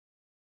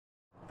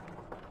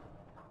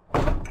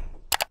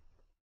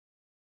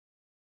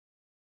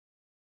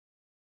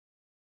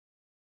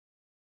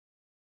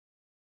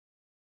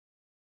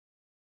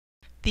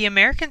The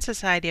American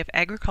Society of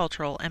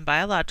Agricultural and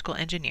Biological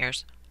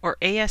Engineers, or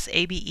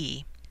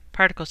ASABE,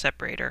 particle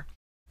separator,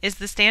 is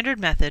the standard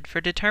method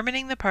for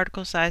determining the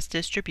particle size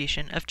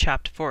distribution of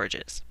chopped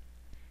forages.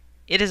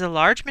 It is a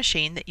large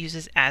machine that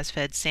uses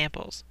as-fed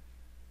samples.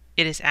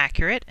 It is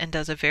accurate and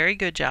does a very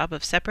good job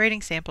of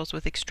separating samples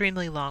with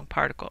extremely long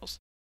particles.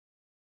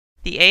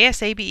 The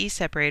ASABE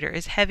separator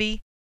is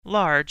heavy,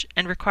 large,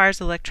 and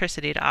requires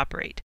electricity to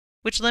operate,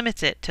 which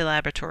limits it to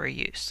laboratory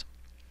use.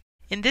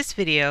 In this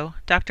video,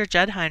 Dr.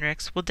 Jud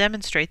Heinrichs will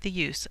demonstrate the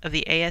use of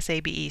the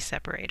ASABE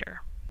separator.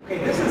 Okay,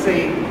 this is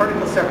a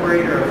particle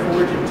separator, a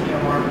forage and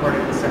TMR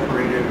particle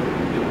separator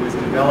that was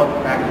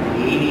developed back in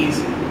the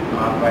 80s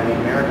by the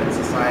American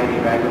Society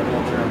of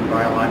Agriculture and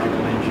Biological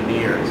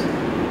Engineers.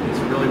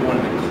 It's really one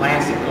of the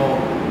classical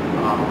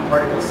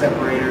particle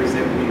separators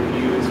that we've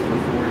used for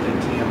forage and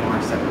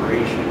TMR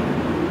separation.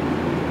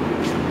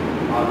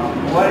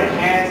 What it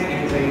has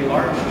is a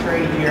large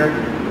tray here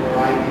where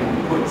I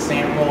can put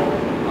sample.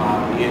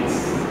 It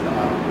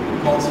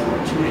calls for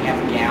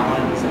 2.5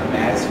 gallons of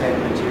as-fed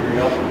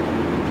material.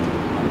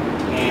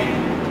 And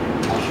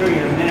I'll show you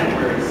in a minute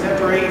where it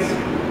separates.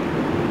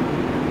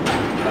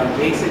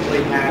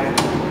 Basically have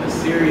a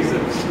series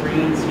of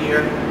screens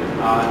here.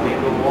 They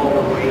go all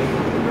the way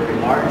from a very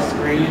large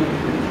screen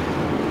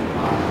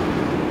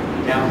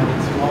down to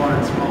smaller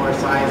and smaller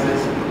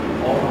sizes,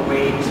 all the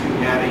way to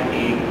having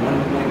a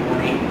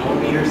 1.18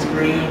 millimeter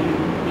screen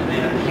and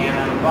then a pan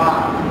on the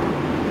bottom.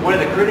 One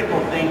of the critical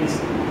things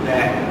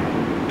that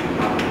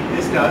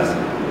this does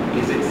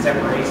is it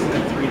separates in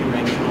a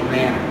three-dimensional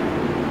manner.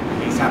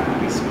 These happen to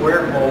be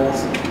square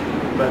holes,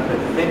 but the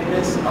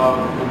thickness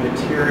of the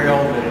material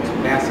that it's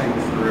passing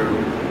through,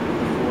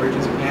 the forage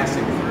is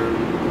passing through,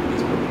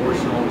 is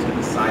proportional to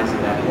the size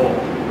of that hole.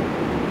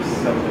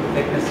 So the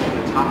thickness of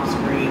the top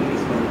screen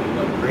is going to be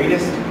the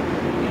greatest,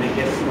 and it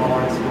gets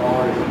smaller and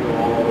smaller as you go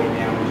all the way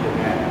down to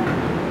that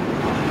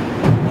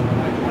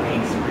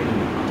 1.18 screen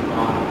on the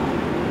bottom.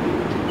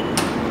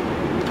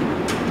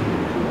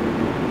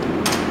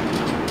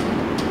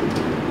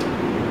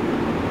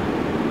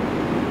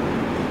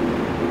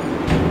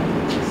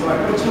 So I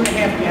put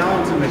 2.5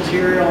 gallons of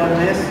material in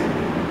this.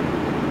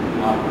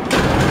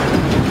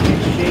 It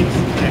shakes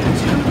in a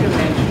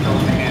two-dimensional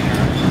manner.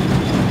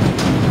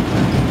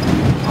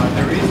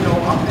 There is no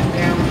up and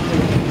down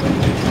shaking with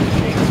this. It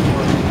shakes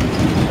for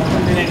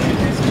 1 minute in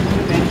this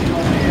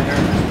two-dimensional manner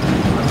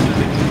so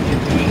that you get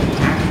the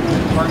actual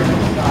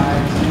particle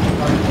size,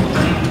 particle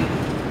length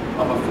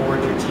of a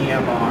forage or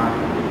TMR.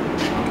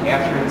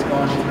 After it's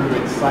gone through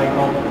its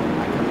cycle,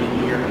 I come in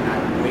here and I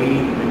weigh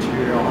the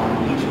material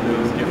on each of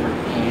those different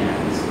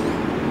pans.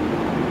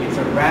 It's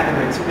a rather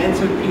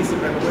expensive piece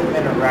of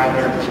equipment, a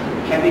rather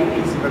heavy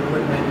piece of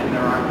equipment, and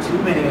there aren't too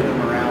many of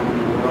them around in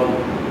the world,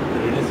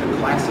 but it is a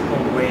classical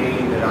way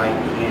that I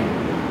can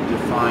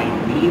define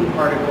mean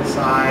particle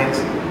size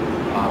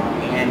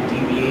and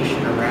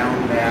deviation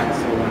around that,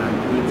 so when I'm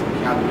doing some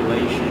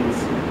calculations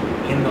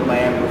in the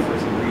lab or for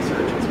some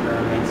research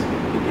experiments,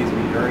 it gives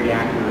me very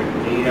accurate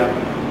data.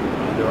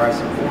 There are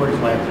some forage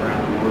labs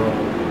around the world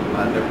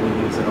that will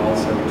use it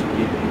also